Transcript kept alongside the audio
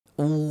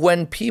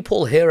when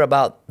people hear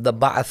about the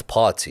Ba'ath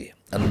Party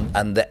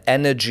and the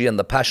energy and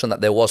the passion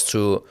that there was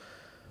to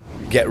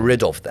get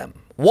rid of them,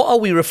 what are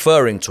we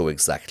referring to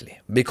exactly?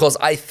 Because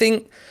I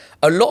think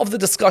a lot of the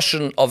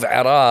discussion of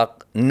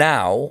Iraq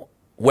now,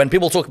 when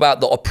people talk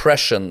about the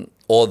oppression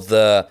or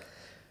the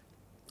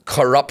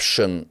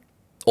corruption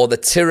or the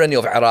tyranny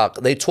of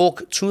Iraq, they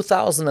talk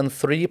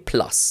 2003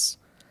 plus.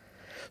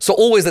 So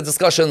always the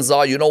discussions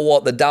are, you know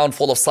what, the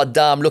downfall of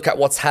Saddam, look at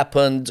what's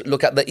happened,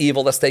 look at the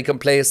evil that's taken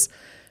place.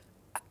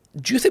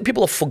 Do you think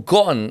people have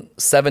forgotten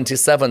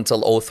 77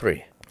 till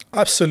 03?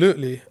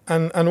 Absolutely.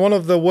 And one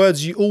of the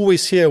words you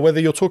always hear, whether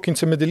you're talking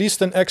to Middle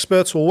Eastern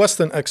experts or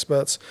Western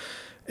experts,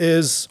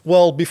 is,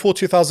 well, before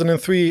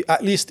 2003,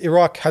 at least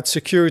Iraq had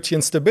security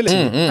and stability.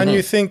 And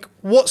you think,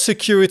 what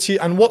security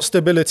and what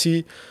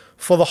stability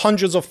for the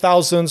hundreds of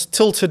thousands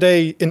till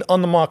today in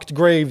unmarked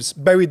graves,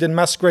 buried in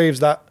mass graves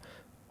that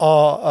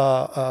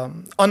are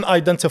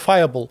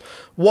unidentifiable?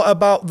 What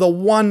about the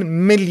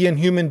 1 million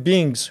human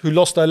beings who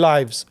lost their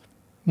lives?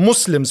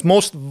 Muslims,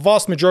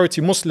 vast majority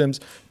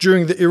Muslims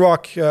during the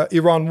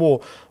Iraq-Iran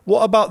war.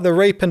 What about the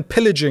rape and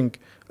pillaging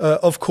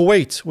of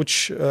Kuwait,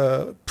 which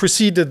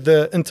preceded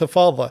the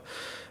Intifada?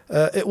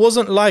 It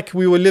wasn't like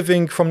we were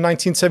living from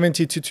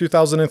 1970 to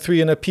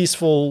 2003 in a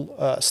peaceful,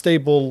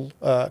 stable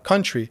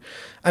country.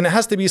 And it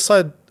has to be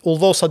said,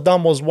 although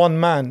Saddam was one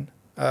man,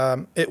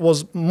 it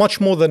was much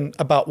more than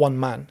about one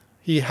man.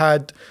 He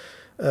had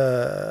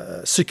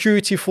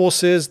security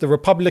forces, the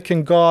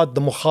Republican Guard,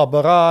 the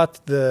Mukhabarat,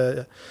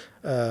 the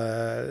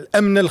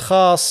Amn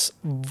al-Khas,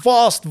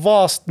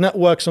 vast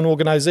networks and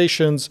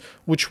organizations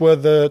which were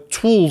the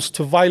tools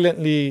to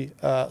violently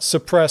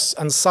suppress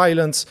and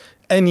silence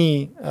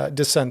any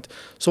dissent.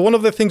 So one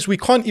of the things we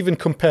can't even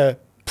compare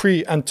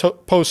pre and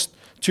post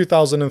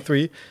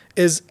 2003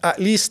 is, at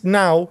least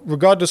now,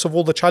 regardless of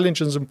all the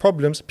challenges and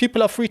problems,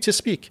 people are free to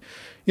speak.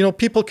 You know,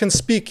 people can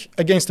speak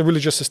against the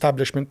religious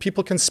establishment.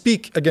 People can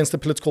speak against the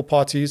political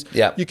parties.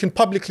 Yeah. You can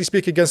publicly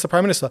speak against the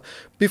prime minister.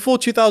 Before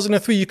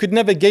 2003, you could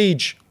never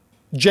gauge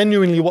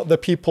genuinely what the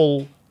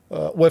people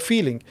were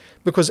feeling,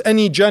 because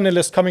any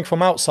journalist coming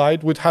from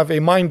outside would have a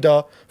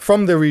minder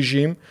from the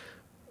regime,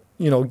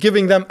 you know,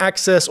 giving them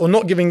access or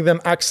not giving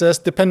them access,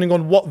 depending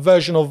on what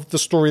version of the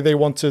story they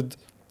wanted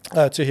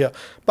to hear.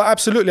 But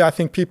absolutely, I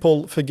think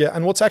people forget.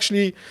 And what's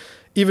actually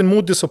even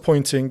more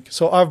disappointing,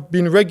 so I've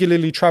been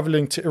regularly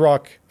traveling to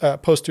Iraq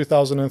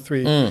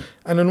post-2003.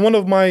 And in one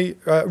of my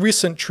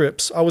recent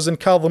trips, I was in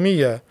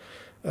Kadhimiya,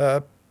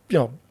 you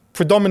know,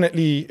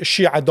 predominantly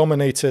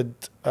Shia-dominated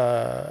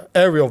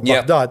area of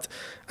Baghdad.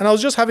 And I was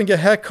just having a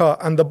haircut,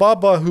 and the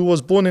Baba, who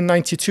was born in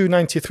 92,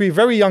 93,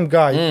 very young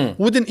guy,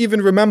 wouldn't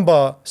even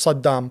remember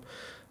Saddam,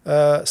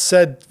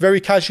 said very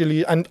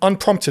casually and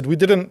unprompted, we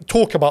didn't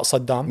talk about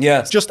Saddam.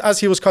 Yes. Just as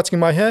he was cutting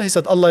my hair, he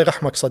said, Allah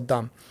yarahmak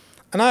Saddam.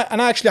 And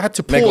I actually had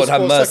to pause. May God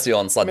have mercy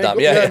on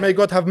Saddam. May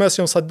God have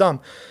mercy on Saddam.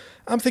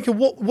 I'm thinking,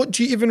 what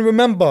do you even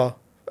remember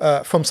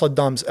from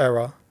Saddam's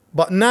era?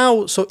 But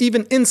now, so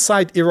even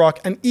inside Iraq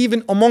and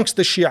even amongst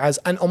the Shias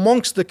and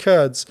amongst the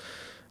Kurds,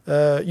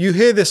 you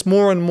hear this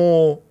more and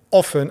more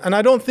often. And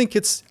I don't think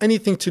it's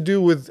anything to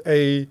do with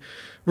a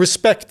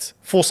respect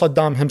for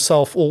Saddam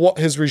himself or what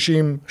his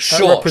regime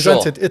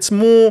represented. It's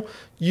more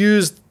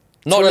used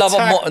not love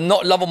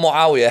of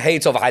Muawiyah,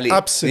 hate of Ali.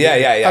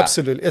 Absolutely. Yeah.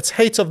 Absolutely. It's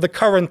hate of the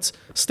current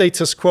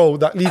status quo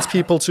that leads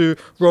people to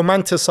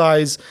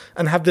romanticize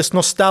and have this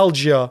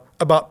nostalgia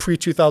about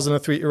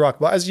pre-2003 Iraq.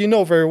 But as you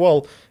know very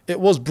well, it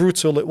was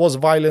brutal, it was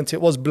violent, it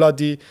was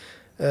bloody.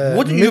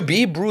 Wouldn't you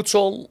be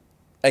brutal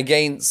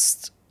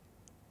against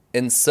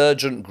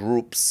insurgent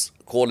groups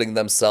calling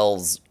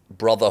themselves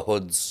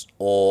brotherhoods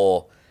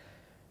or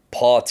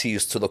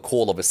parties to the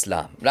call of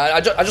Islam? I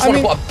just want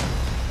to put a